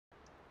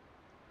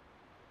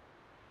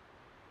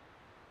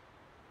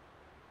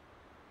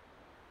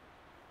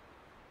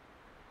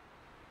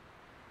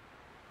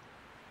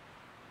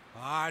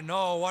I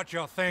know what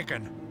you're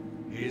thinking.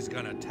 He's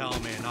gonna tell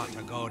me not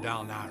to go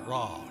down that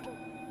road.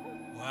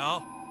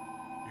 Well,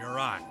 you're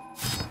right.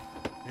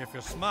 If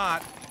you're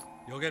smart,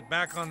 you'll get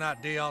back on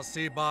that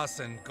DLC bus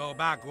and go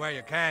back where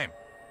you came.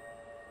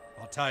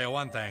 I'll tell you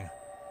one thing.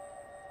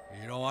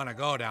 You don't want to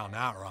go down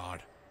that road.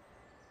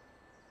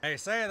 They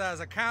say there's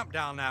a camp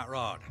down that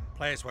road.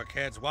 Place where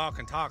kids walk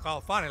and talk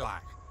all funny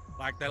like.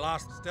 Like they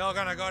lost. Still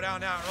gonna go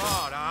down that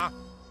road, huh?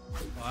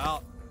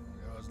 Well,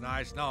 it was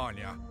nice knowing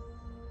you.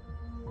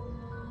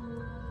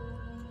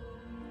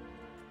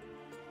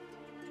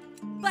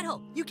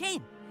 Butthole, you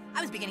came.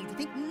 I was beginning to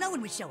think no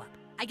one would show up.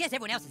 I guess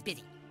everyone else is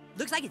busy.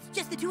 Looks like it's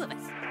just the two of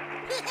us.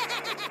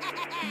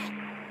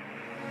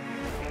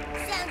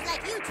 Sounds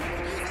like you two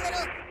could use a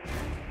little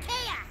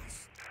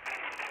chaos.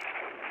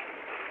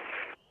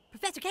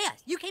 Professor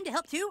Chaos, you came to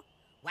help too?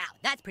 Wow,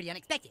 that's pretty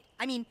unexpected.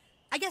 I mean,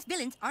 I guess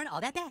villains aren't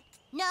all that bad.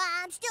 No,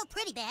 I'm still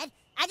pretty bad.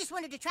 I just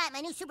wanted to try out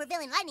my new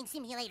supervillain lightning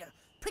simulator.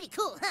 Pretty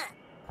cool, huh?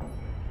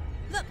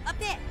 Look, up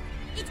there.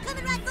 It's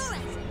coming right for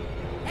us.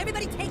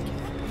 Everybody take.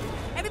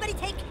 Everybody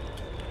take.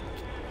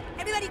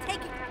 Everybody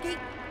take.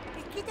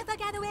 Get the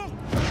fuck out of the way.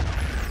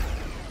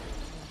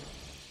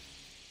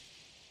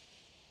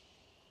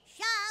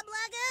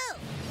 Shablagoo!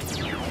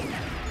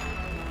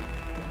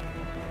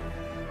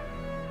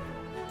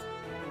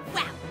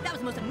 Wow, that was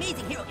the most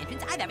amazing hero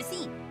entrance I've ever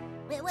seen.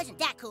 Well, it wasn't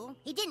that cool.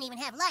 He didn't even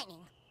have lightning.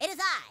 It is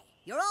I,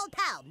 your old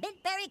pal,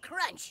 Mintberry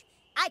Crunch.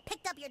 I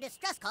picked up your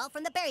distress call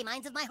from the berry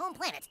mines of my home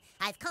planet.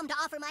 I've come to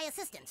offer my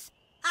assistance.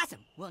 Awesome.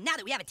 Well, now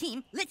that we have a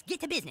team, let's get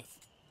to business.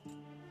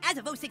 As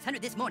of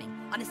 0600 this morning,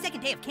 on the second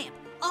day of camp,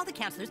 all the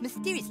counselors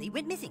mysteriously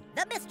went missing.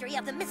 The mystery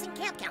of the missing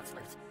camp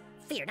counselors.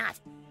 Fear not.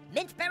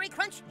 Mintberry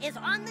Crunch is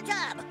on the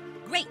job.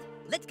 Great.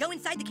 Let's go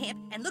inside the camp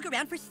and look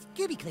around for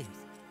Scooby clues.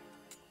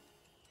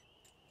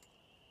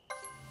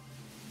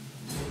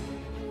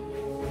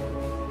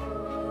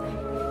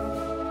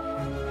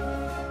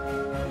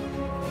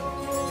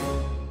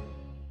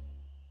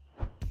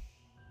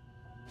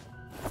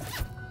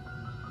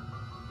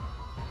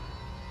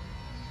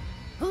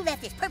 Who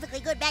left this perfectly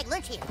good bag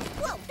lunch here?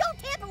 Whoa, don't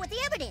tamper with the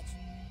evidence.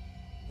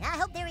 I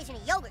hope there isn't a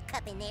yogurt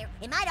cup in there.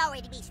 It might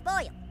already be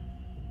spoiled.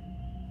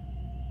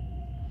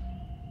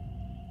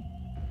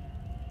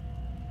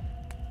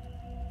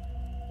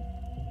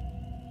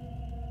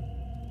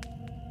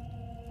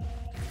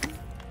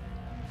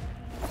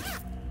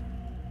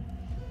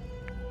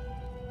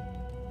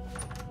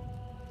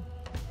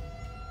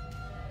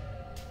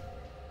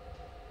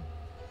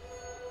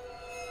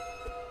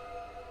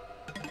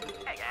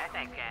 Hey guys,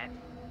 thanks guys.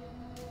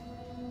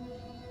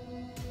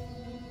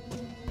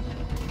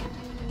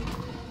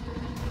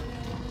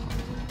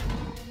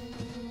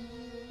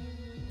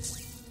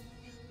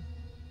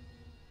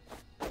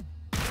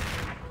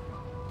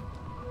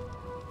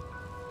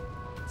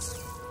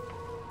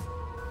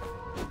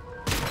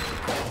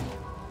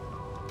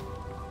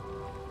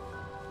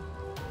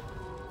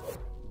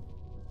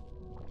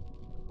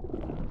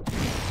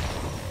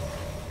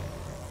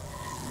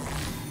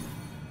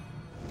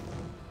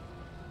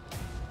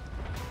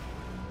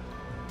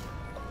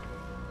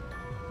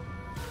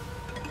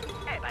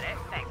 Hey buddy,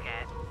 thanks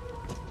guys.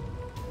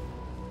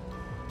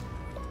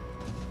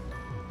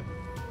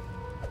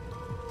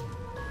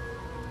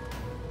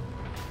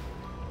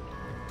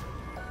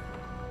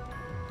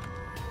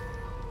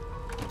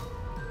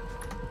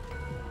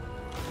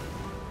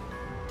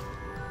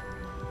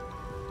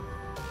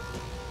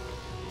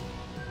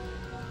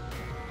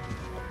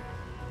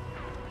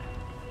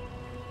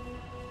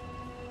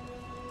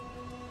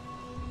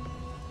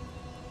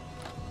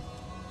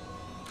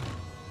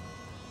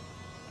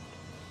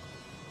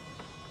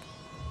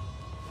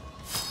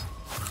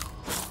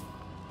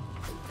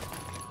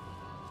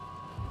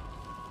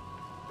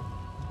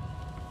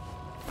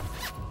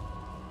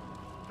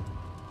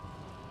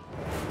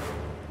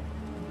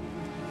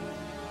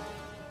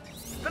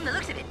 From the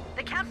looks of it,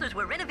 the counselors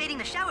were renovating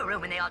the shower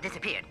room when they all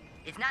disappeared.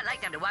 It's not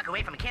like them to walk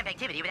away from a camp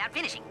activity without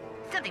finishing.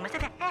 Something must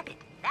have happened.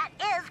 That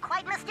is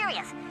quite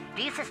mysterious.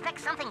 Do you suspect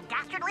something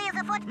dastardly is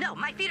afoot? No,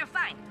 my feet are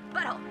fine.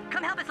 Butthole,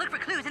 come help us look for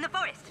clues in the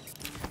forest.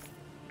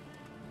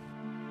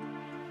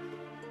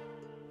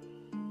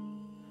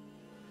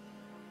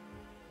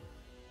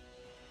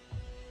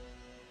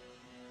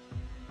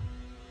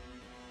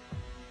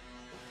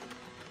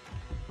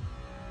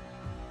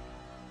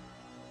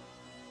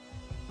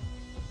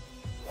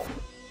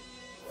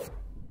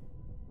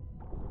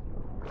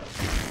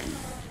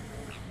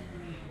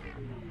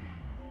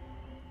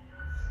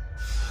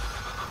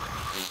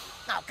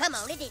 Oh, come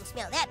on, it didn't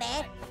smell that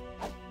bad.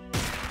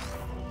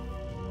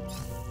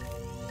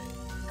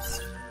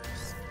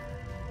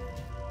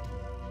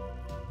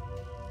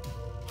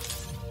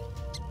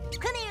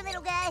 Come here,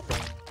 little guy.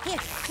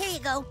 Here you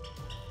go.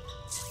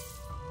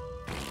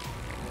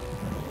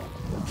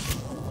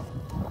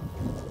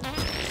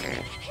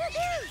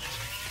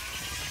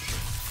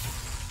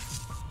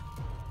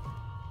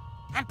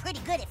 I'm pretty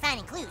good at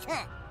finding clues,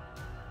 huh?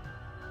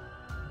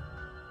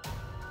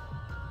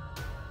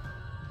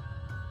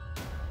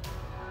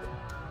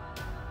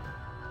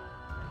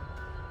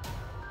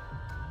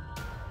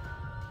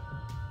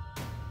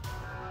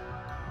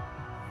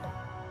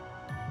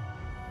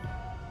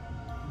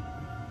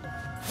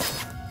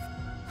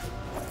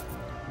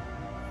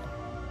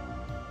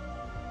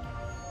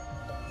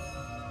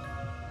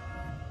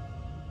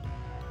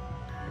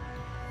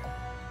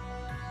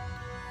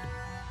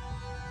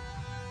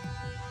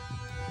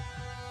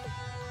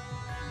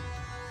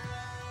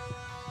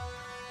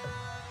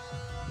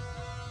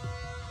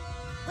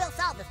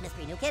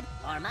 Mystery New Kid,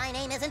 or my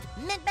name isn't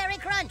Mintberry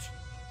Crunch.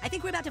 I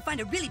think we're about to find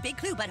a really big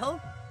clue,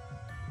 Butthole.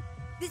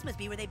 This must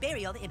be where they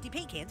bury all the empty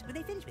paint cans when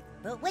they finish with them.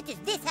 But what does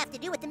this have to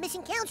do with the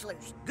missing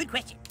counselors? Good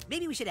question.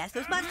 Maybe we should ask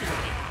those monsters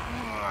over there.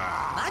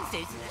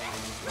 Monsters?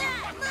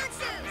 Ah,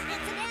 monsters!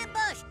 It's an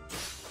ambush!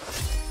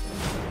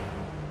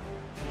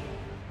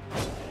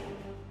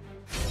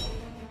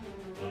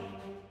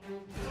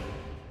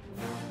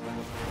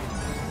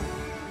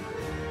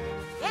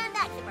 Stand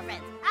back, Super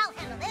Friends. I'll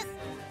handle this.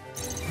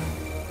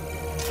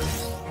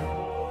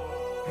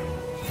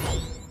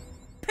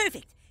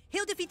 Perfect.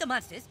 He'll defeat the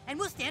monsters, and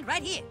we'll stand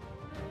right here.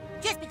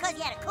 Just because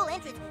he had a cool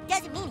entrance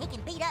doesn't mean he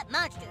can beat up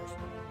monsters.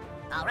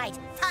 All right,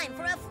 time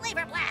for a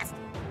flavor blast.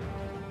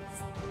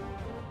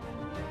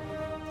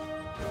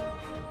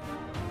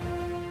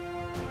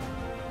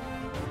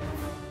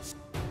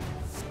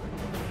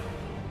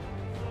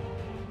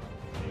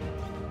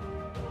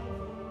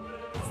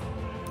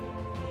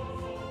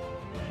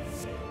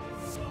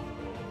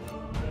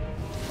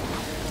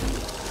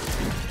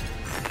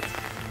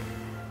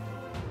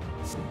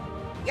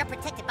 You're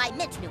protected by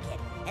Mint, New Kid,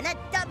 and that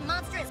dumb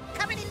monster is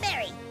covered in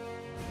berry.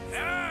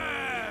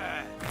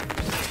 Ha!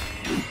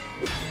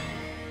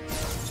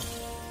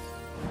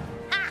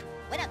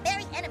 When a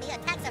berry enemy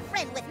attacks a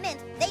friend with mint,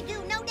 they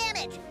do no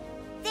damage.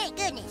 Thank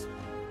goodness.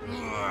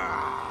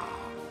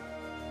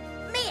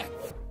 Mint!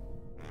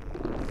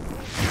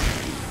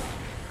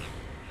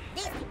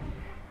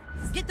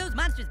 Get those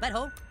monsters,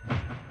 Butthole.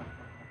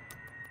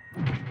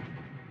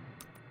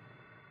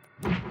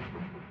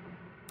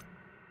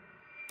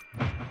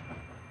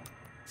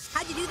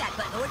 How'd you do that,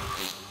 Butthole?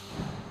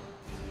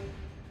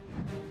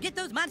 Get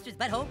those monsters,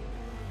 Butthole.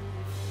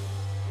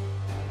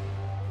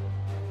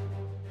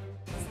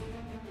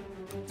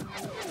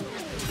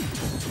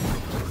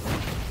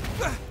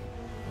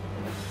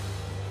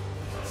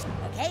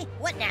 Okay,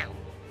 what now?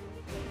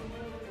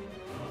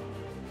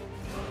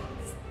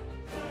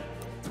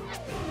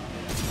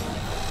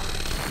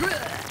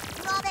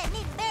 All that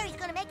mint berry's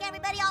gonna make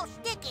everybody all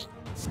sticky.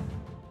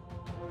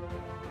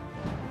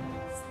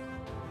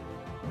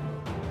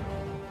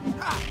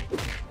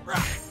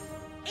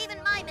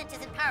 Even my mint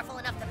isn't powerful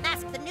enough to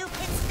mask the new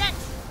kid's stench.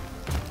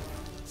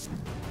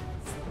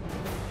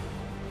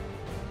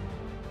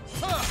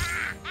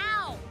 Ah,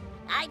 ow!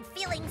 I'm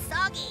feeling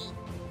soggy.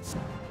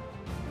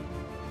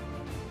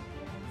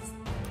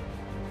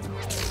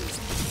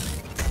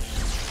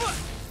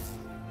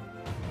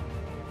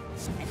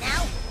 And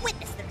now,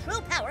 witness the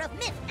true power of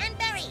mint and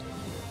berry.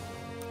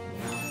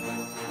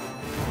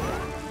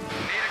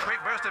 Need a quick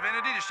burst of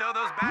energy to show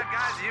those bad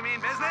guys you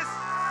mean business?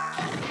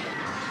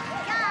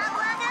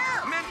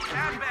 Mint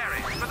and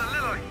berry for the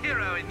little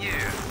hero in you.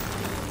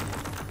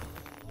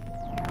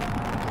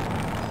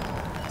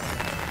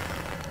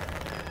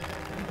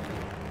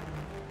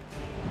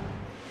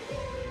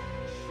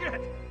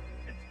 Shit!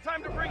 It's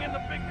time to bring in the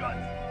big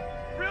guns!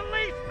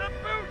 Release the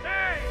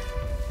booty!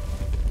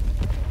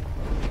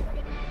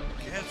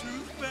 Guess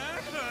who's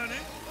back,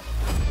 honey?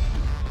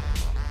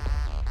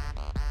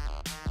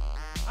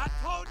 I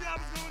told you I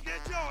was gonna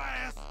get your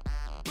ass.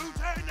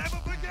 Booty never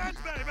forgets,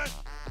 baby.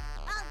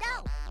 Oh no!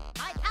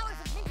 My powers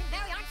of mint and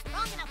berry aren't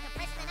strong enough to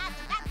press them out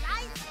the back,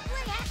 guys! We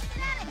have to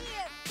get out of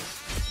here!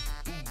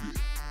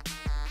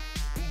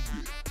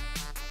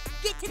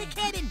 Get to the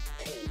cabin.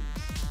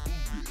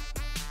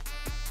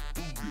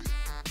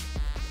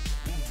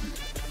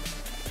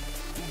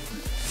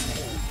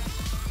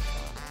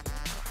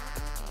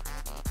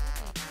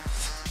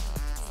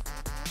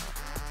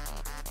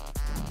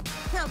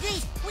 Oh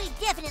geez, we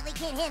definitely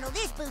can't handle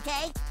this,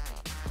 Booty!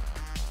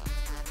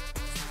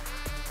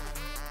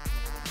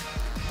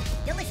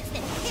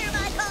 Deliciousness, hear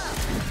my call!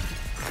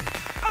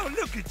 Oh,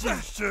 look at you,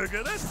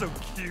 sugar. That's so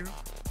cute.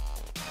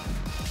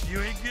 You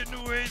ain't getting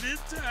away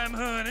this time,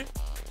 honey.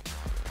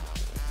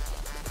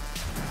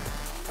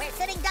 We're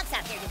sitting ducks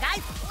out here, you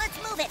guys. Let's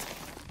move it.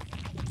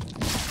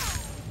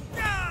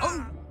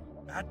 Oh,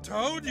 I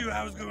told you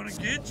I was gonna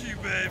get you,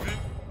 baby.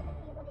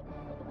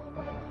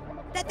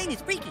 that thing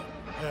is freaky.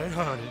 Hey,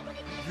 honey,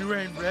 you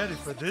ain't ready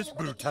for this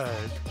booty.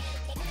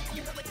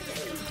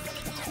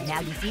 Now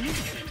you see me?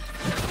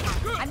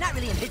 I'm not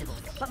really invisible,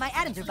 but my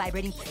atoms are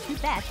vibrating too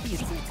fast for you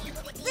to see.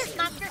 This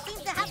monster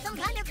seems to have some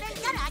kind of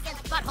vendetta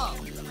against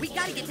Butthole. We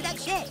gotta get to that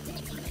shed.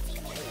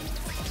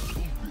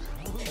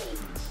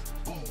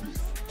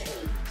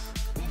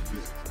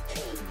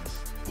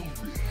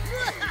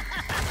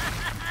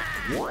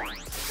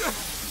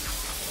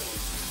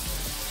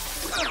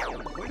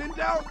 When in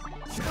doubt,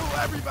 kill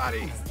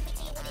everybody.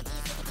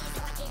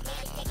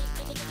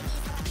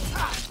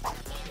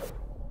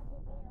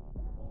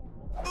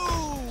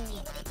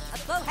 A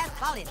foe has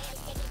fallen.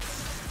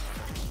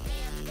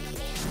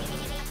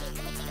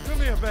 Come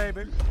here,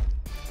 baby.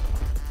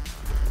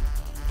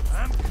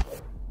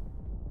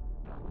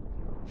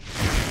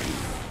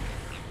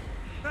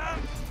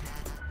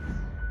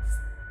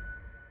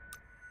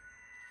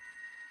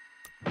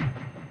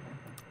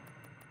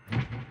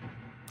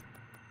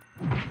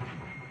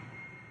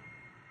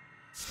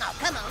 Oh,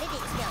 come on, it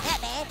didn't smell that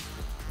bad.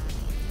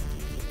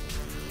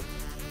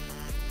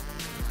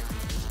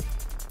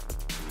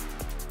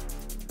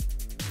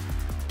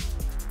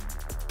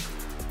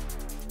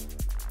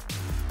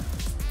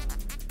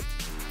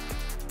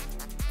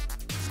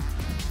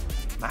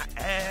 My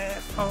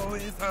asshole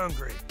is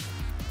hungry.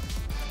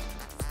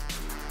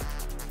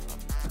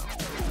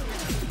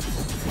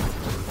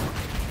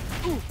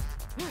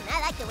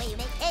 I like the way you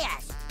make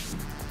chaos.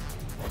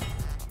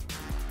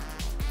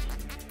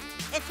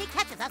 If she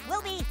catches us,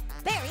 we'll be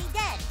very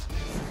dead.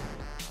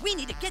 We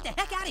need to get the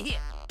heck out of here.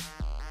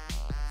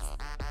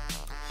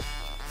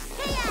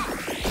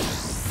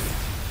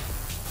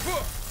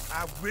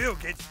 I will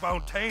get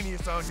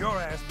spontaneous on your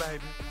ass,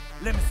 baby.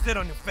 Let me sit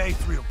on your face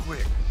real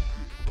quick.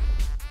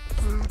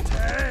 Booty!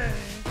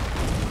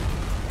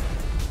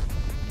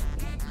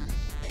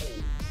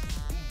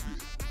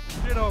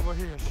 Get over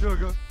here,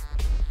 sugar.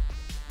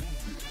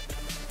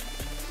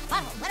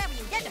 Butthole, whatever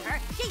you did to her,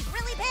 she's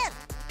really pissed.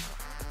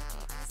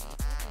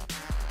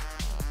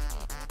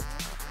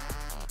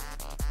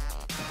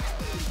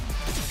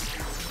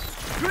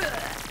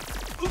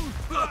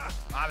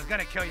 I was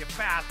gonna kill you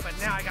fast, but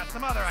now I got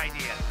some other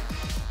ideas.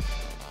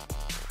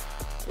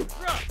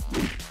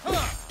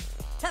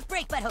 Tough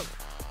break, butthole.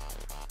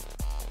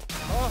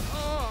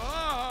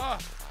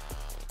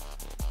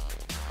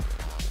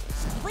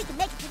 If we can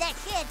make it to that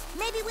shed,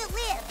 maybe we'll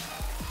live.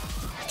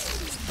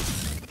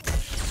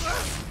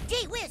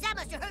 Gee whiz, that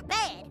must have hurt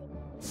bad.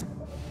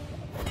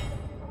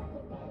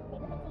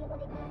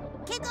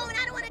 Keep going,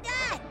 I don't want to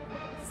die.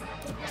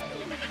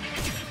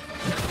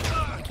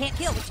 You can't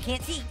kill what you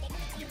can't see.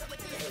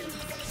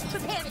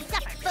 Prepare to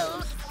suffer,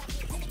 fools.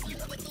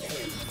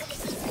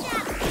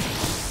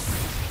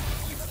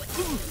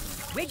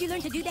 Where'd you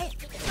learn to do that?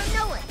 From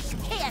no one.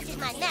 Chaos is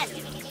my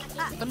master.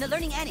 Ah, from the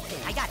learning annex.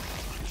 I got it.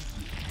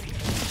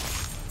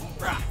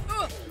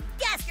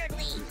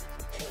 Dastardly.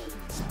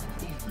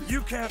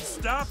 You can't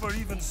stop or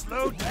even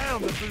slow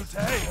down the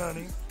booty,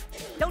 honey.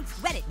 Don't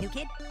sweat it, new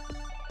kid.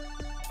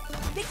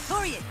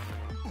 Victorious.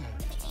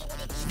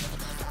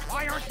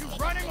 Why aren't you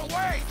running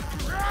away?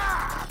 Well,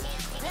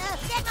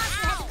 that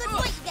monster has a good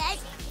point, you guys.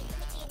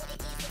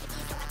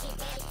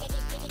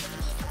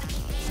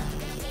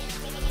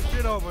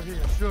 Get over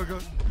here, sugar.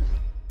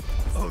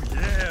 Oh,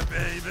 yeah,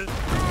 baby.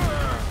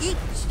 Eat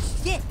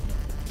shit.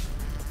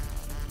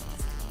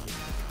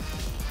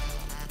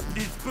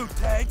 It's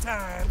booty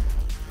time.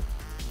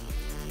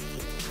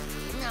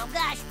 Oh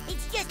gosh,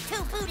 it's just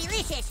too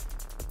bootylicious.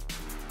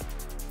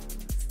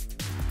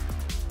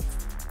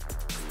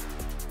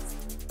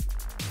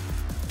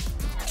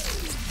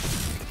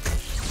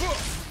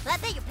 I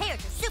bet your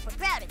parents are super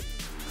proud of you.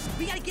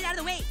 We gotta get out of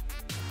the way.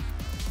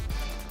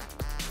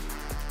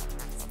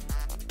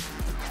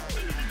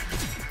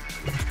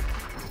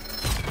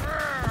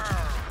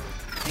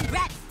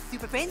 Congrats,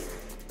 super friends.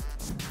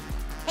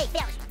 Hey,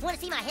 fellas, want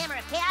to see my hammer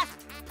of chaos?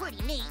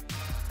 Pretty neat.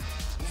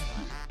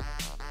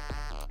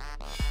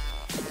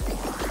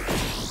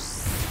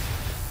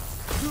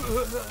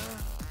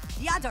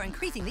 The odds are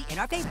increasingly in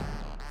our favor.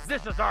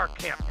 This is our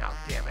camp now,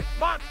 damn it.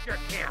 Monster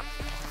camp!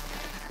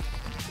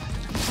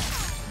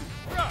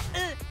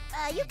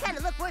 You kind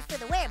of look worse for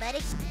the wear, buddy.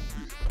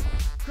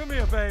 Come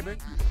here, baby.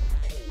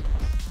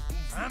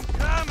 I'm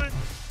coming.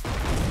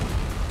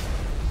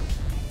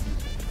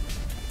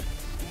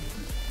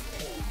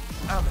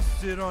 I'ma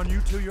sit on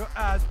you till your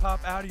eyes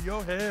pop out of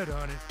your head,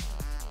 honey.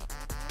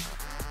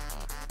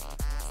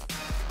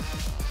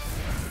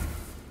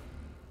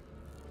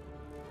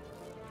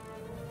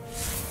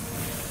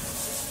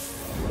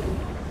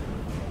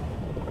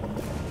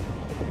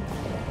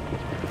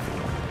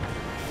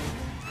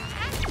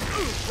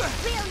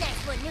 Real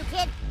nice one, new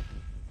kid.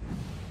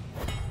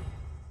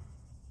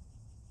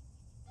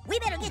 We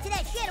better get to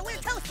that shed or we're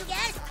toast, you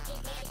guys.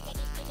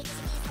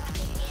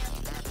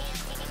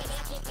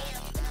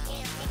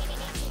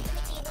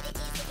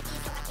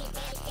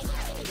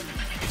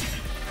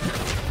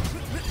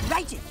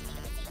 Righteous.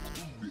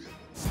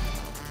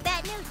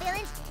 Bad news,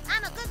 villains.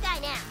 I'm a good guy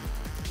now.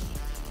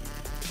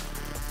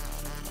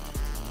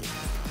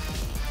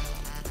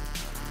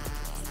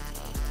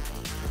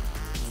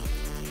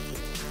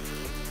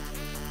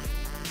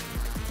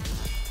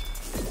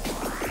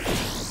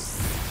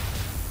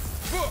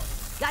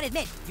 Gotta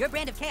admit, your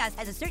brand of chaos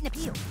has a certain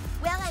appeal.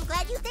 Well, I'm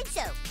glad you think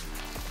so.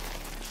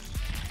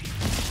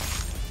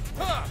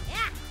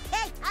 Yeah.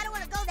 Hey, I don't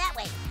want to go that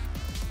way.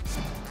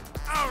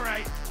 All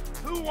right,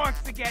 who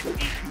wants to get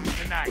eaten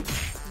tonight?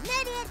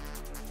 Idiot.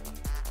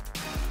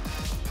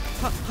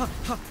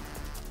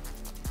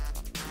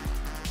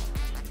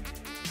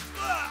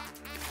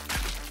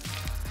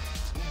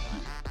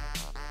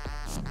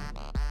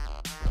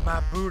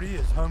 My booty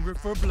is hungry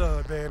for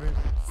blood, baby.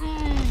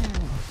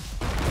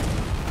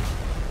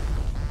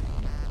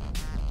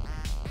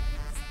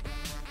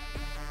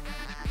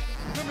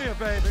 Come here,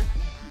 baby.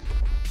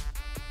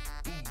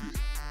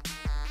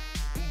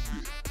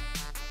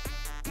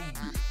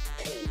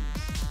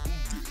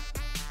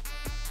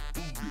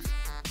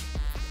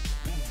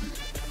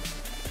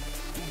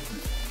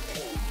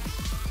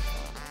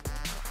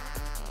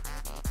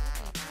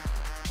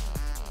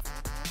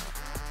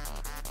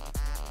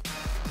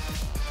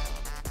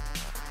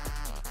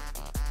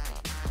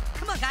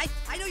 Come on, guys.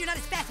 I know you're not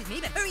as fast as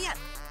me, but hurry up.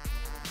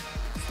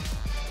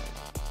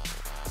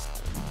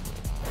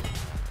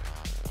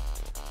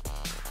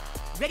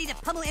 ready to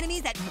pummel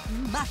enemies at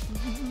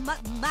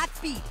Mach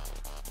speed.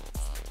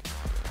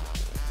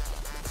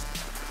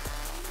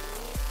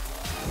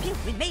 Phew,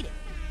 we made it.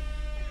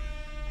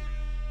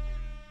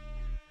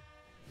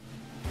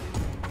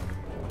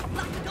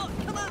 Lock the door,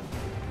 come on!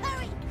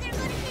 Hurry! They're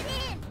gonna get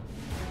in!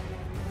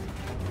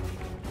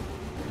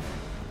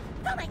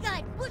 Oh my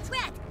god! We're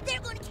trapped! They're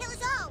gonna kill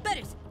us all!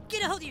 Butters,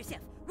 get a hold of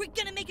yourself. We're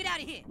gonna make it out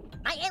of here.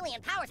 My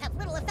alien powers have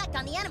little effect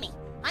on the enemy.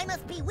 I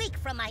must be weak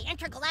from my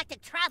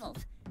intergalactic travels.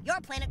 Your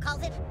planet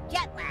calls it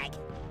jet lag.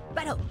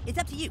 Butthole, it's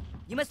up to you.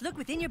 You must look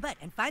within your butt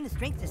and find the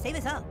strength to save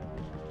us all.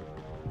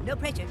 No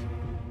pressure.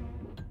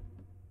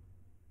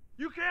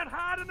 You can't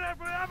hide in there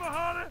forever,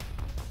 honey.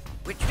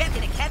 We're trapped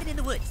in a cabin in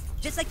the woods,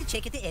 just like the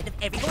chick at the end of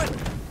every horror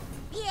movie.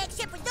 Yeah,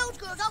 except for those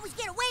girls always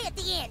get away at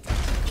the end.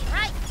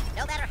 Right?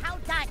 No matter how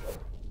done.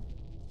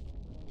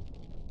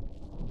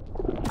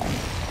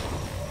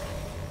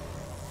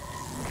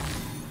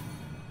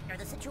 Or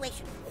the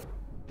situation.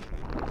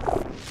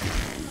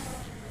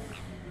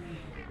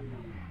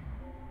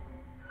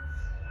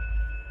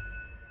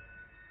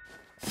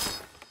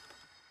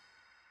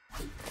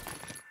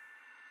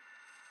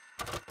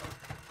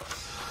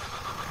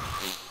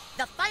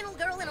 The final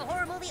girl in a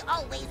horror movie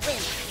always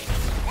wins.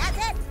 That's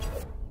it.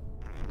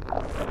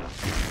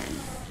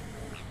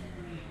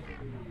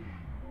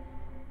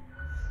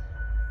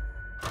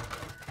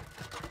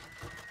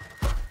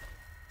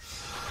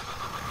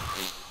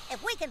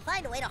 If we can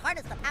find a way to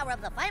harness the power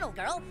of the final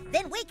girl,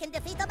 then we can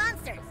defeat the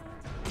monsters.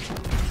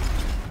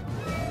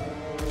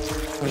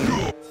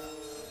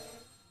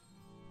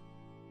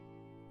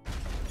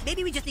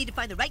 Maybe we just need to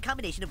find the right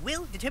combination of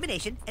will,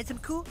 determination, and some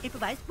cool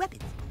improvised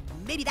weapons.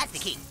 Maybe that's the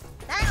key.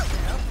 Final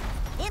girl?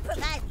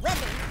 Improvised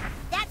weapons?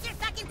 That's your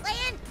fucking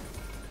plan?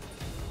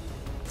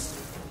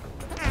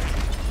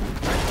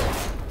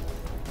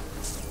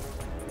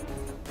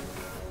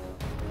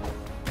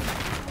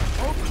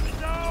 Open the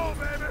door,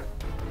 baby.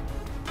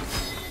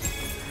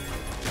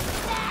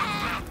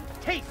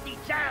 Tasty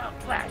child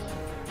flesh!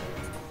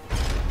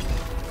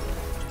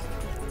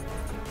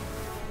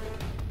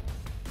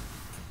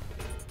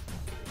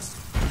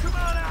 Come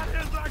on out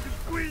here so I can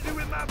squeeze you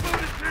with my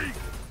booty cheek.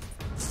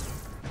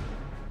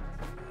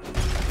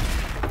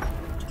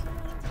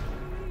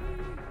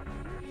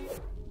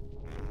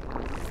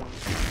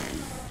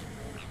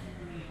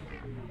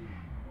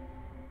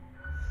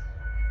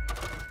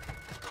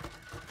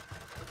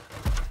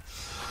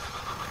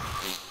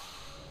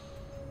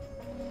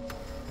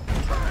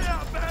 Hurry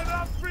up, baby.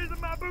 I'm freezing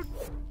my booty.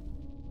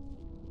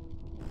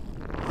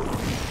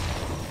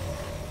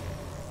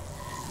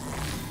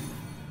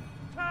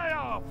 Tie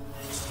off.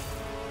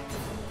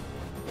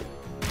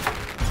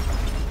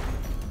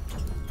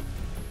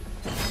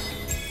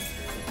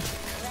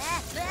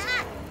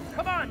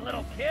 Come on,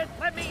 little kid,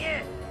 let me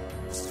in!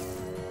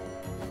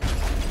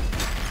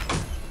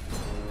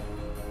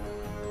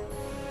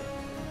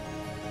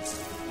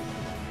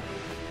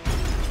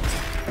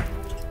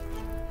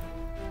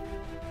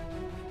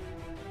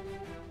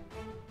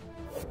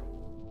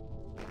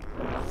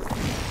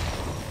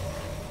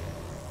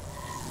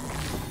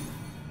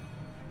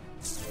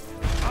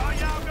 Oh,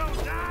 y'all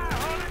gonna die,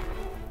 honey.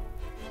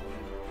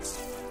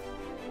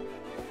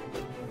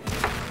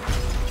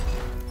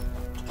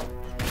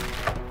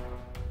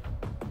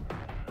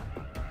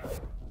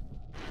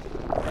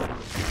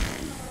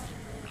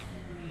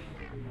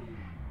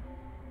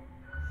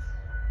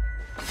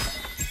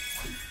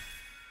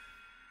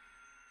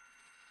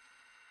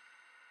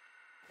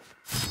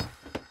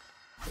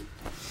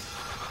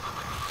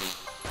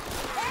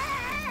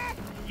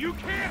 You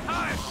can't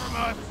hide from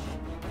us!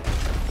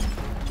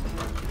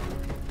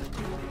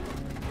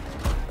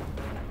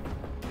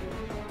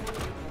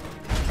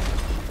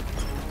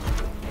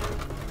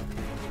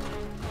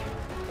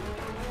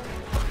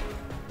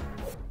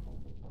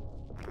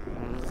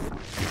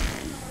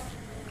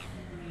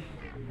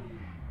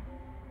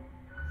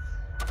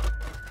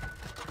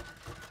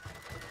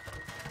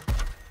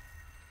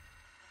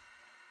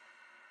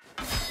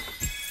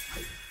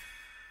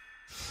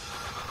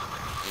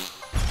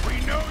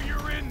 We know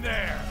you're in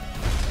there!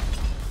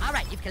 All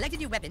right, you've collected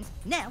your weapons.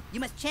 Now, you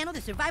must channel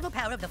the survival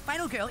power of the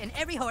final girl in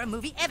every horror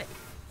movie ever.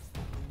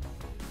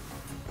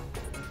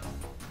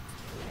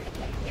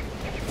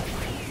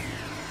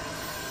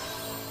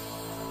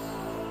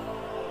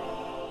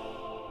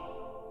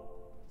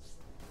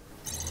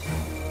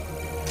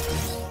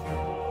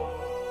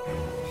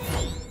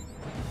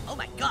 Oh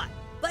my god!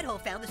 Butthole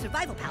found the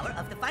survival power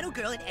of the final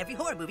girl in every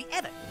horror movie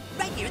ever.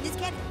 Right here in this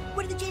cabin.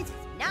 What are the chances?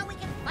 Now we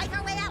can fight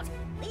our way out.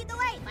 Lead the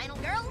way, final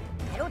girl.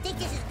 I don't think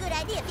this is a good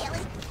idea, Kelly.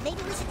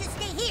 Maybe we should just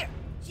stay here.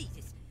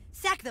 Jesus.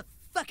 Sack the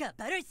fuck up,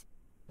 Butters.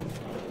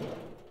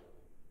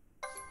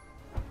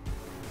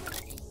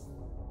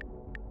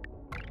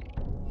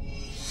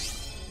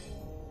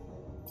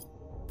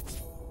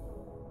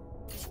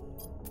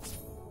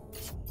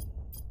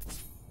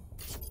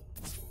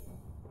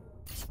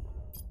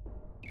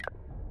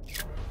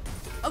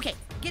 Okay,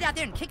 get out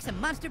there and kick some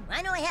monster...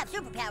 I know I have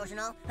superpowers and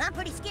all. I'm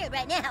pretty scared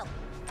right now.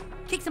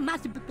 Kick some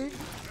monster...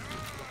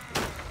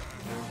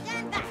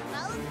 Stand back,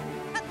 fellas.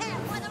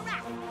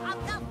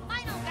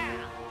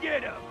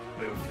 rid of,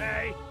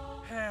 Butte.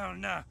 Hell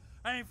no.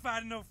 I ain't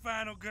fighting no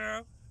final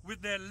girl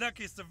with that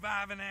lucky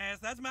surviving ass.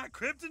 That's my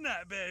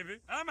kryptonite, baby.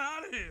 I'm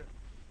out of here.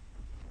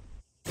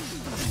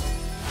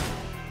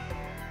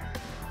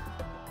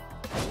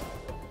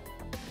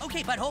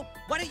 Okay, butthole,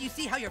 why don't you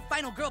see how your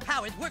final girl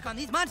powers work on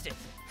these monsters?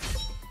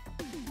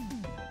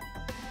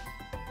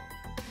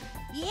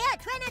 Yeah,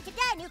 try not to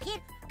die, new kid,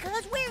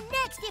 cause we're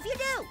next if you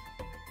do.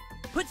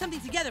 Put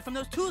something together from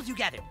those tools you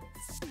gathered.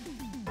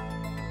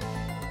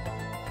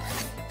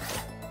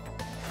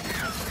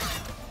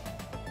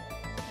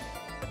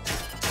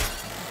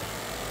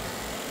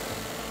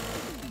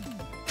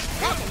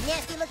 That's a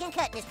nasty-looking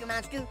cut, Mr.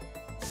 Monster.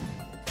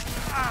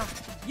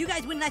 You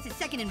guys wouldn't last a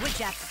second in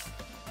woodshop.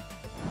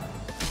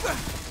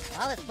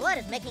 All this blood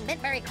is making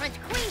Mintberry Crunch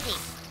crazy.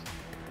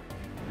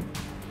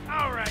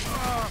 All right.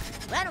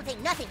 Well, I don't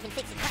think nothing can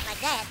fix a cut like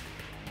that.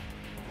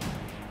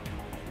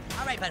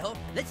 All right, butthole,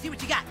 let's see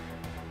what you got.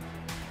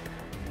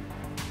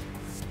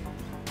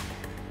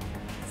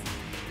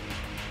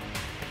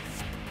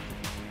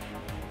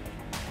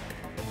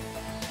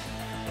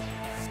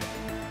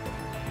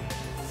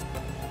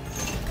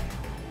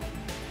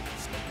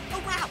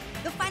 Oh, wow!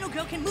 The final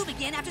girl can move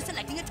again after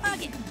selecting a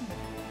target.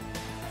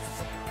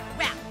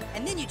 Wow,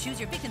 and then you choose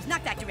your victim's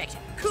knockback direction.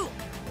 Cool.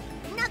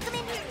 Knock them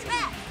into your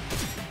trap.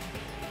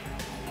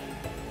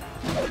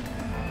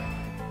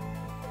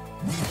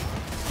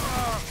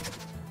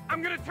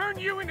 I'm gonna turn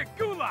you into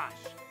goulash.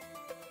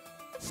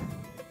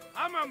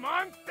 I'm a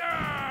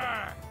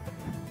monster.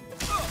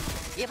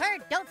 You've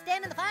heard, don't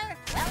stand in the fire?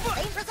 Well,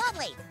 same for saw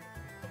blades.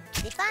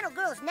 The final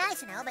girl's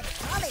nice and all, but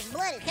all this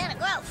blood is kind of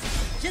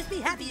gross. Just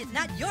be happy it's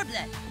not your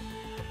blood.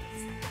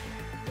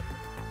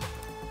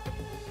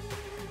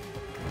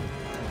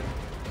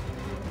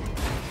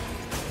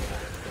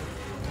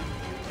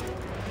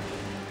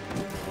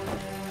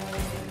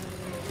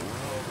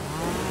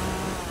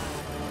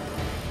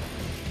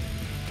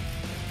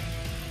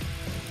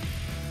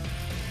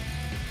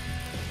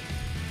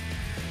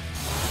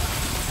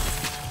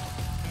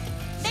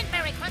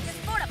 Mintberry Crunch is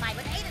fortified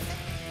with Adison.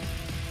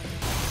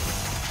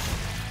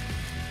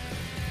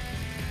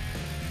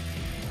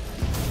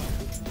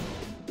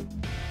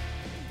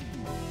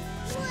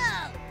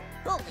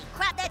 Whoa! Holy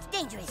crap, that's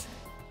dangerous.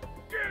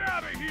 Get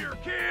out of here,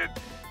 kid.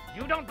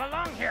 You don't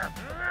belong here.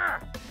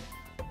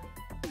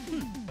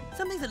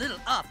 Something's a little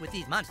off with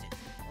these monsters.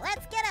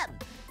 Let's get them.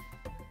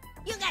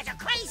 You guys are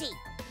crazy.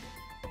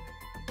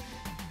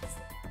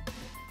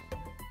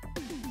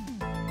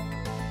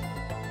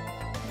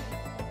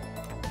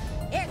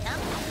 Here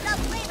comes the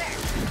flavor.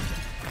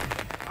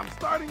 I'm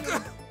starting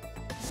to...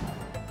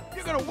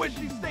 You're gonna wish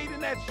you stayed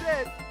in that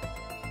shed.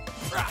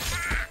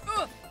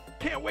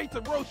 Can't wait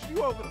to roast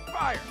you over the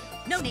fire.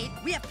 No need,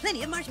 we have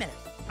plenty of marshmallows.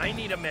 I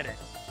need a minute.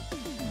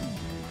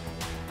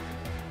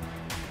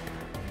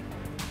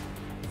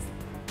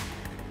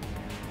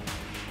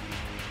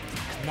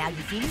 Now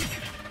you see me?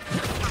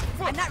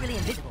 I'm not really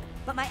invisible,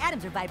 but my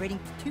atoms are vibrating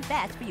too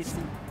fast for you to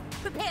see.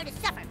 Prepare to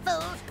suffer,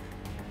 fools.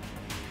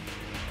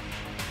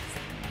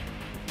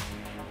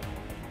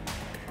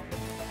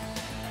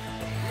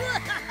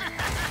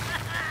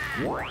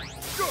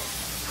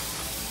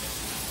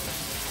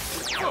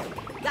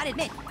 Gotta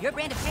admit, your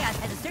brand of chaos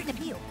has a certain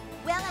appeal.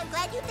 Well, I'm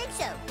glad you think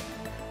so.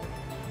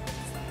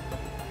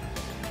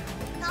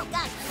 Oh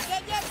gosh, you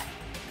dead yet?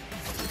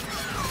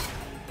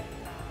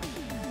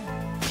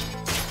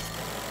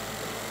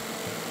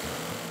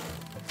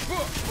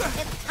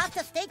 It's tough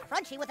to stay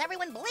crunchy with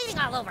everyone bleeding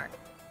all over.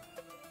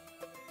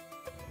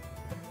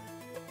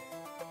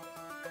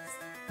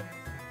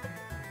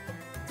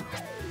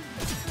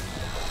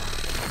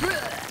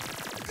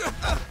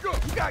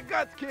 You got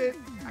guts, kid.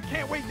 I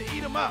can't wait to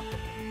eat them up.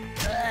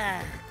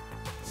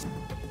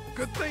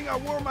 Good thing I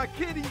wore my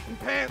kid-eating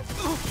pants.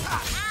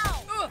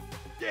 Ow!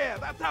 Yeah,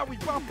 that's how we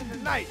bumped in the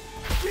night.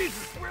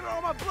 Jesus, where did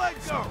all my blood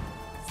go?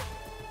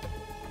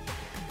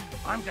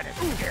 I'm gonna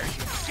scare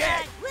you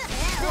dead.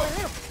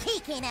 He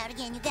came out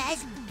again, you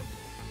guys.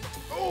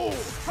 Oh,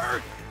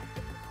 hurt.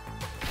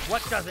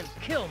 What doesn't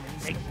kill me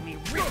makes me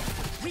rich.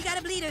 We got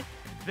a bleeder.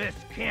 This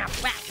camp.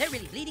 Wow, they're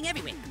really bleeding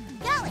everywhere.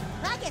 Golly,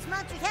 I guess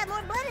monsters have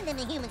more blood in them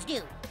than humans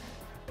do.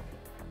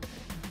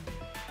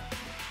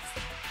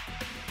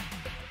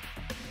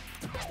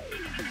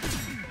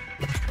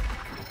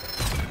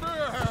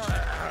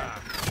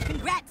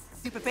 Congrats,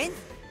 super friends.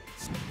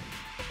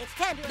 It's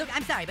time to... Look,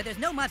 I'm sorry, but there's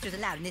no monsters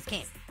allowed in this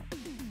camp.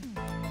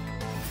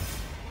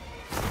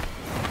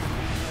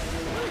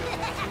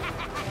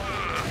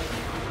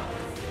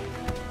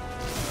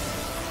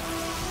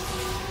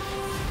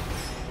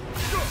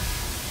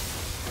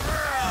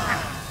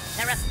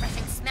 The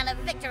refreshing smell of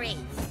victory.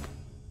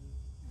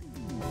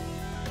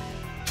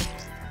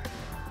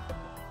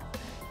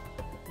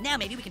 Now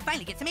maybe we can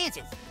finally get some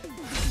answers.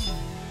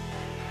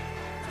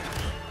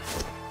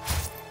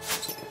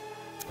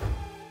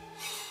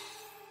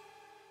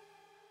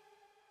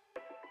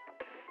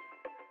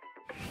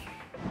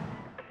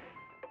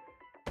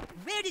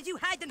 Where did you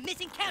hide the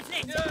missing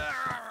counselor?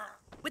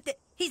 What the?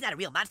 He's not a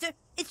real monster.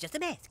 It's just a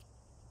mask.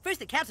 First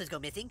the counselors go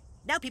missing.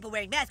 Now people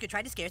wearing masks are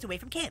trying to scare us away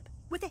from camp.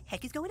 What the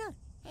heck is going on?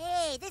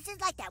 Hey, this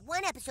is like that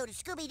one episode of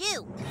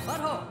Scooby-Doo.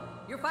 Butthole,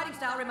 your fighting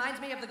style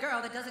reminds me of the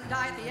girl that doesn't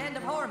die at the end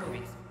of horror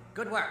movies.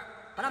 Good work.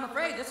 But I'm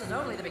afraid this is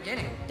only the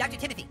beginning. Dr.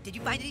 Timothy, did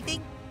you find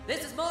anything?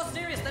 This is more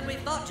serious than we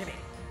thought, Jimmy.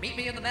 Meet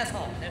me in the mess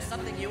hall. There's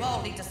something you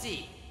all need to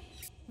see.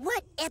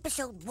 What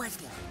episode was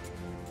that?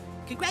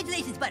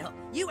 Congratulations, Butthole.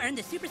 You earned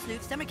the Super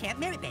Sleuth Summer Camp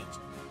Merit Badge.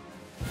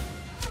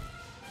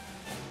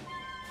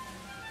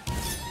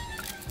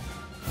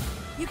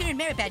 You can earn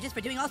merit badges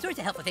for doing all sorts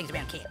of helpful things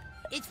around camp.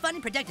 It's fun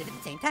and productive at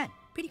the same time.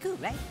 Pretty cool,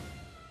 right?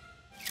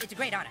 It's a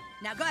great honor.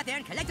 Now go out there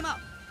and collect them all.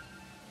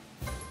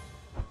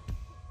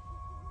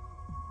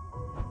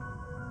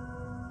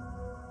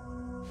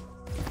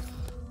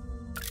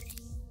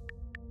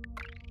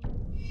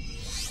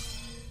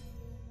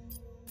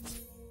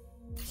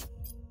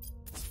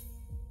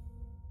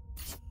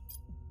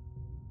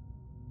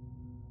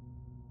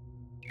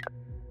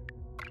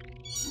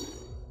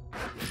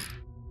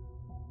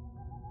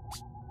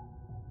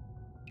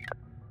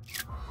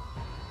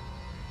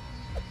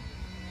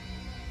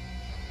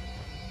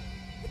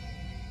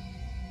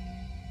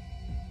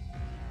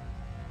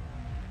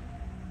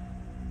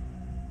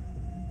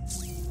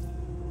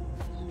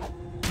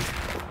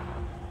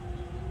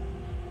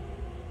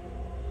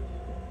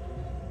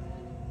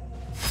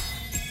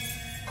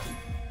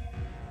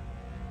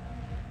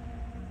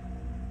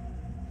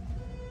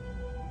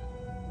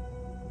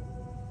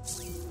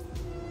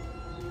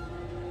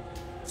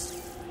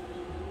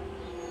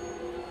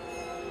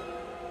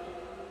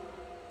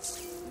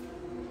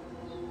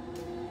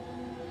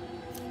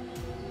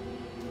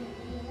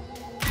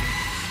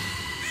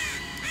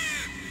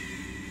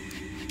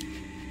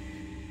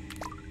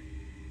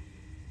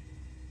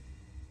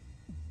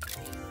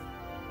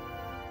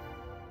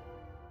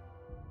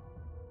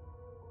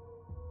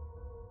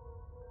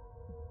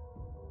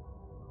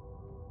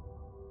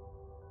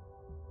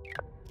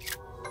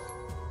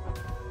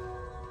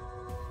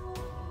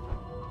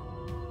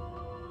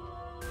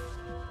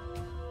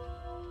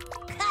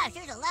 Gosh,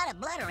 there's a lot of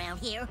blood around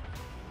here.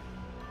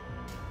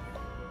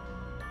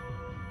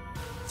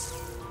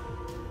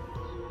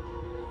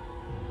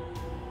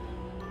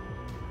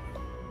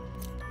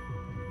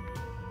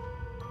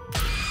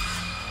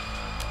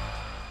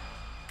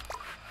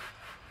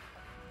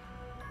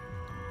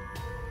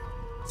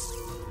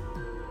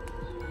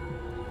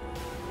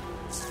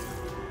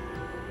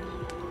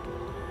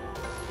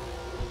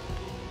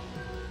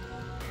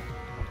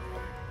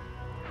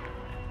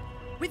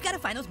 We've got to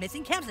find those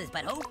missing counselors,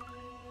 Butthole.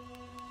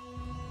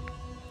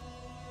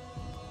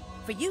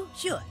 For you,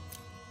 sure.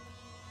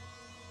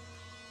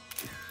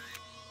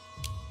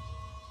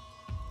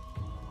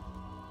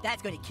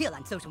 That's going to kill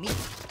on social media.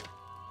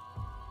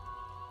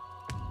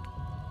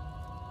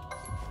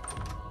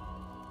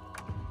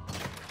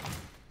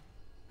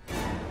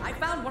 I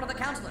found one of the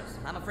counselors.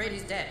 I'm afraid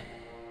he's dead.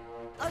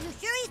 Are you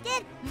sure he's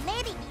dead?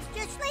 Maybe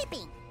he's just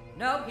sleeping.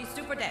 No, he's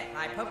super dead.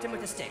 I poked him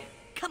with a stick.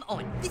 Come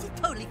on, this is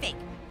totally fake.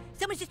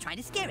 Someone's just trying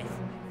to scare us.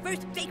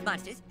 First fake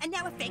monsters, and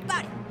now a fake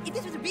body. If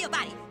this was a real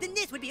body, then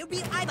this would be a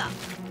real eyeball.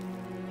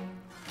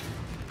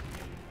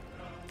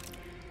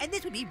 And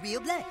this would be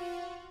real blood.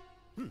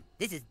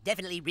 This is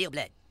definitely real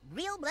blood.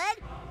 Real blood?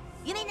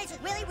 You mean this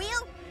is really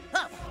real?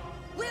 Oh,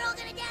 we're all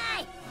gonna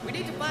die! We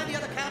need to find the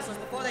other counselors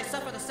before they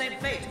suffer the same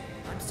fate.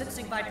 I'm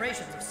sensing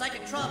vibrations of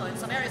psychic trauma in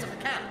some areas of the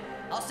camp.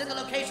 I'll send the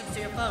locations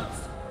to your phones.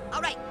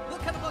 All right, we'll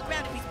cover more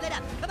ground if we split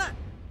up. Come on.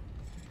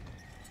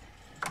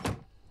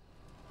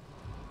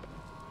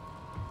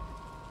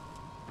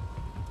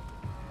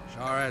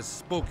 Sure is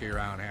spooky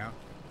around here.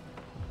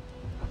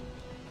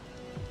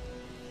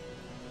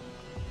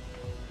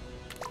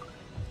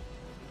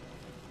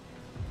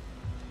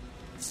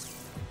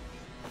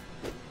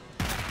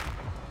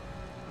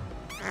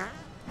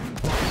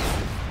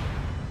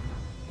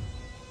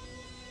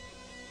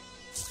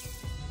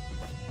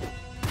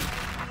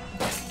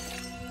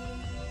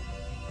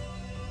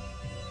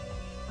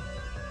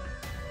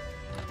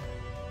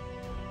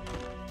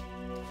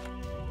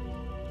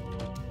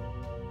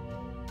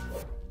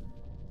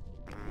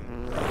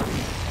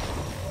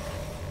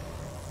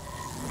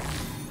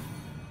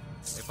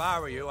 If I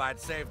were you, I'd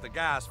save the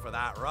gas for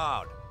that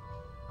road.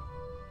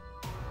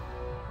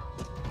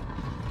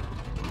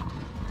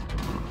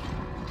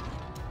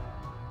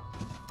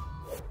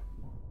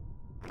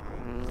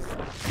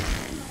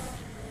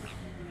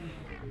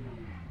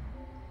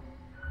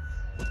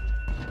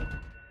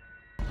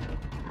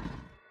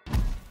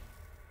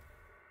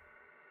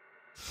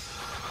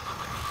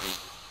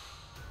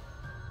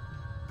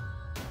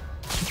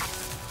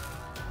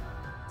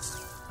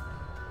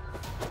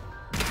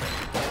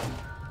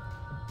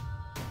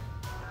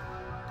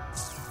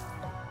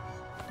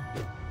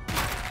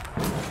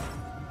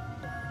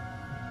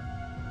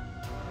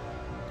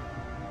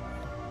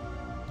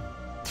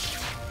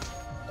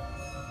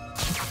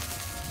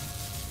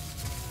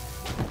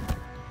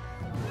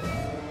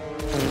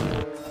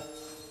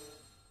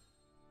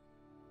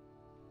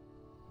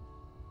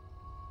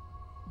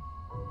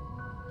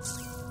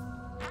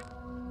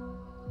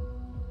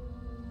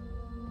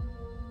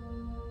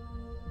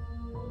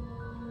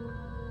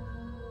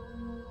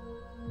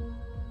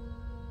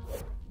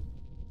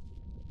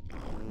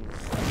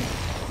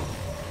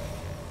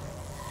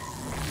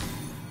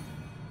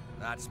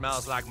 That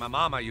smells like my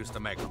mama used to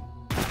make them.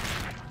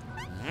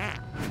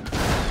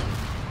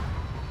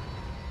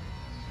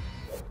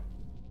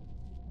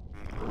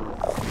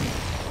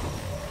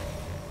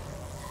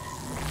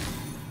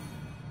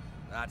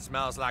 That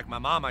smells like my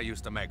mama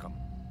used to make them.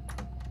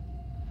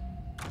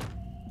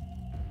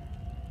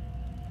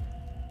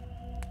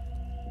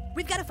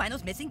 We've got to find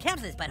those missing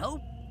counselors,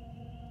 butthole.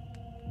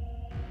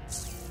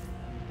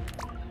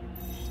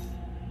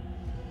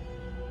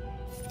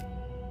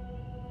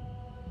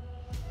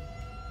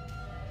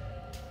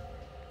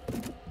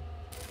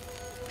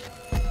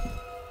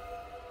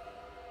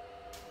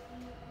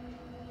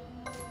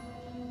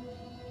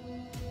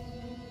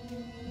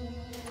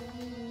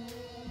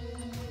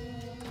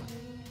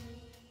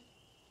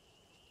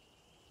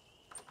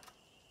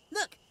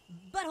 Look!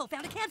 Butthole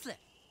found a counselor!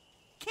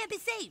 Can't be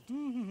saved!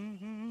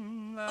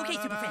 Okay,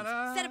 Super Friends,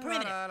 set a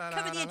perimeter.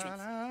 Cover the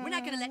entrance. We're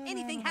not gonna let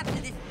anything happen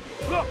to this.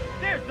 Look,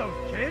 there's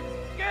those kids.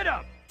 Get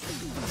up.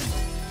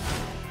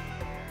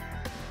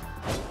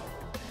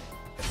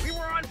 We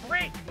were on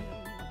break.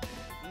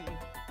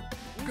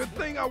 Good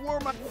thing I wore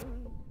my...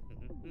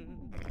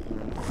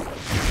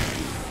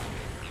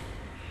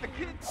 The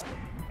kids...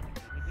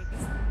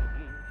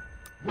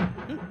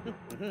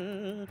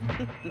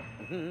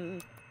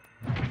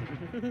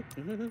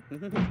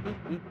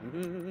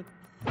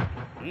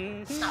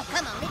 Oh,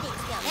 come on, it didn't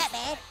smell that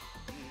bad.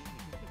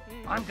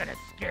 I'm gonna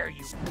scare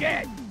you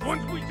dead.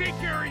 Once we take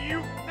care of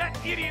you, that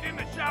idiot in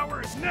the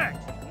shower is next.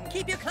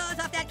 Keep your claws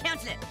off that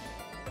counselor!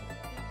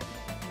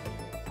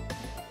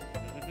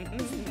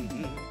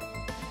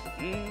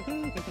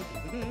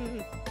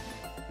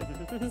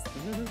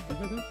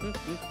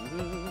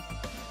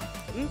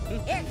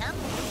 Here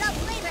comes the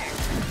flavor.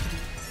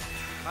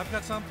 I've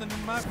got something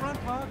in my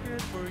front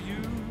pocket for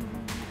you.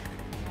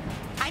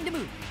 Time to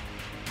move.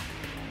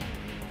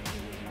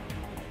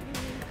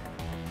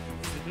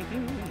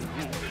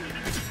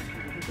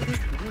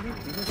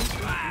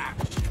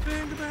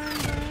 Finger bang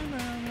bang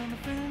bang on the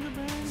finger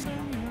bang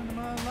bang under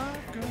my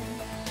life goes.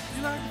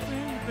 You like the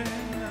finger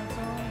bang, that's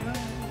all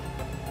right.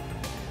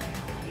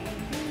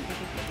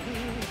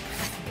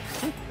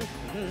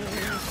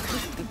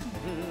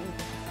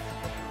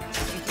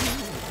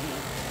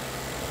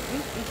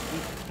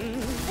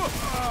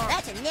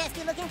 That's a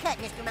nasty looking cut,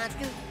 Mr.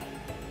 Monster.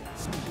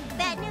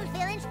 Bad news,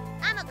 villains.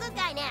 I'm a good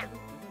guy now.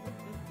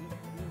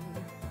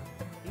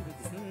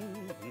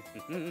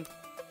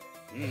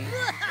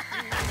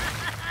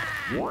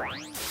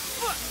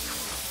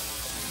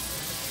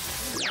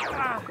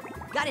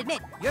 Gotta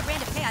admit, your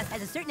brand of chaos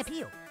has a certain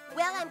appeal.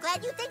 Well, I'm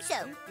glad you think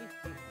so.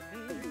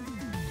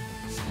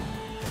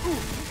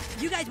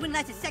 You guys wouldn't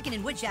last a second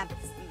in woodshop.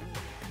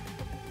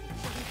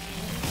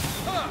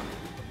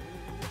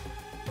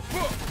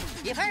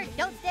 You've heard,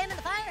 don't stand in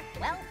the fire?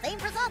 Well, same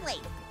for saw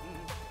blade.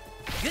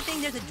 Good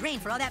thing there's a drain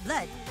for all that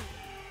blood.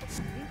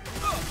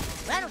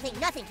 Well, I don't think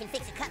nothing can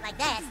fix a cut like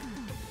that.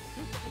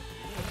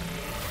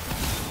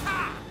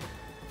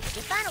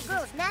 The final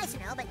girl's nice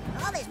and all, but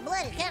all this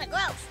blood is kind of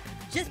gross.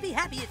 Just be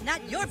happy it's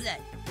not your blood.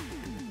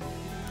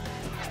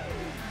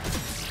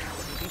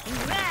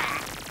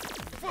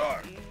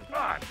 Fuck!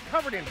 Ah, it's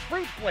covered in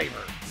fruit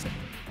flavor.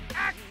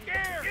 Act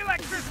scared!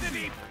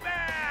 Electricity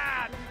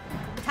bad!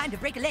 Time to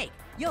break a leg.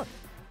 Yo.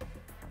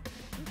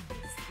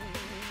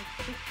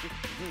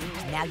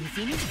 Now you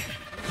see me?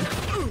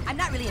 I'm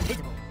not really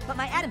invisible, but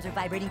my atoms are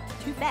vibrating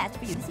too fast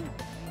for you to see.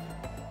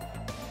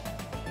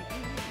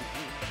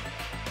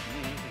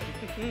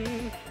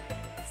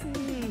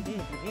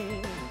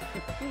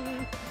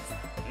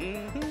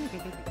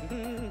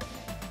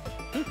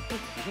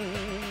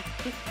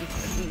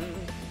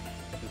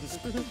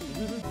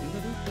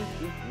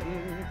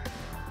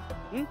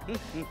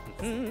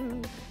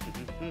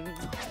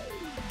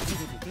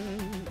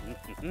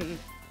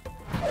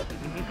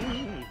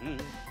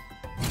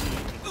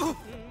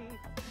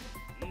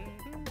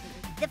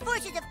 The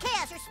forces of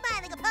chaos are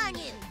smiling upon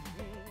you.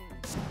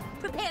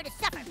 Prepare to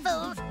suffer,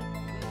 fools.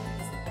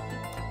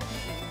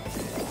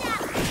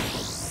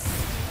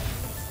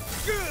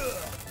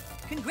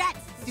 Congrats,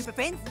 Super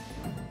Friends.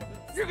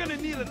 You're gonna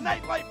need a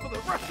nightlight for the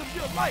rest of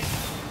your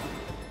life.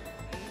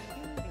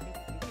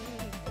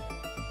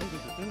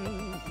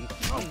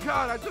 Oh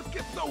God, I just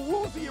get so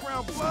woozy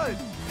around blood.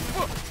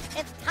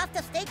 It's tough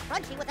to stay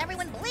crunchy with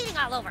everyone bleeding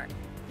all over.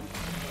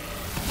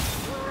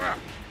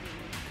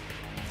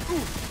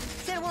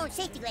 Should've worn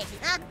safety glasses,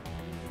 huh?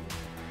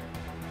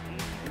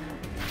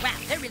 Wow,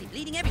 they're really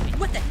bleeding everywhere.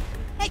 What the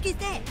heck is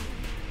that?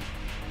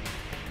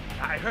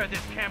 I heard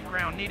this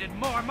campground needed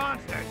more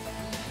monsters.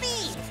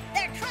 Thieves!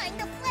 They're trying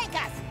to flank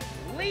us!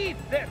 Leave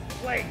this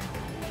place!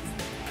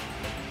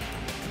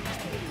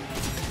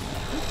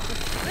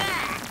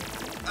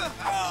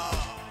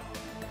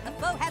 The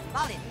foe has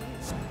fallen.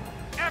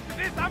 After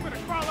this, I'm gonna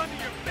crawl under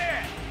your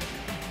bed!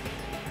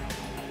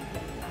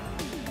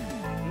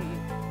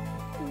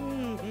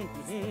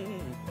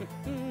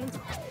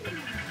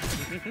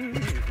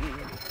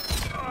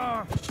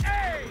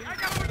 Hey! I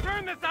gotta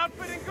return this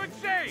outfit in good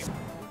shape!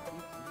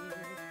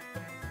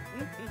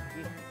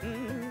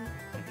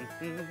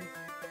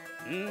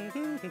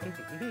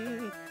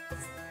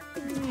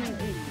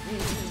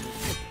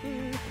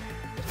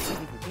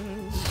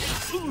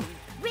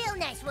 Real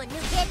nice one,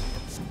 new kid.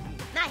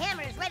 My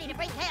hammer is ready to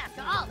bring chaos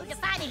to all who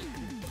defy me.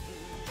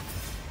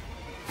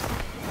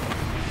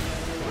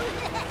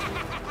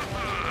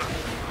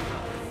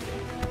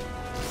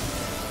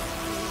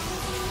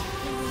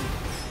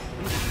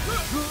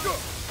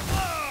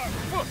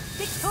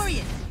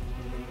 Victorious!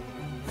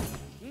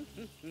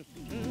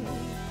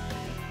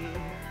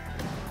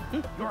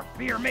 Your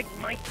fear makes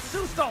my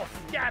Suso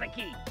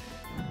staticky.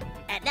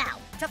 And now,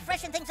 to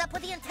freshen things up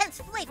with the intense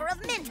flavor of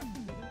mint.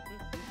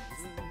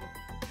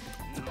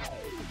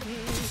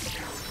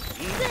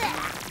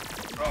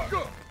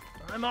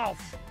 I'm all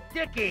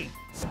sticky.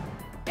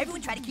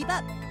 Everyone try to keep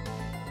up.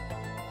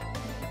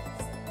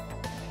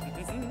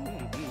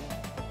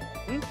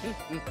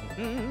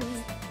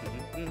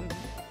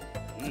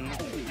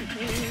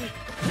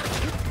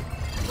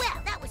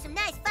 Well, that was some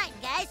nice fighting,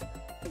 guys.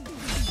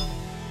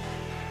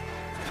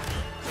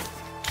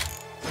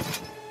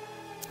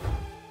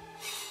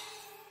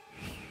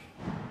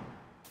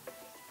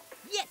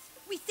 Yes,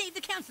 we saved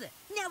the counselor.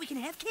 Now we can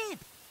have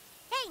camp.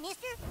 Hey,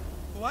 mister.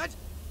 What?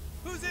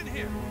 Who's in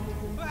here?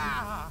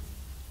 Ah!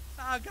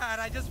 Oh, God,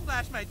 I just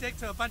flashed my dick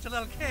to a bunch of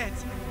little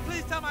kids.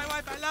 Please tell my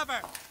wife I love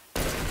her.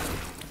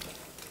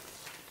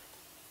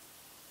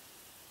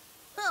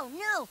 Oh,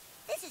 no.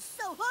 This is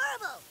so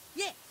horrible.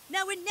 Yeah,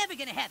 now we're never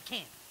gonna have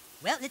camp.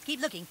 Well, let's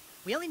keep looking.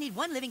 We only need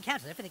one living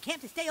counselor for the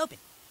camp to stay open.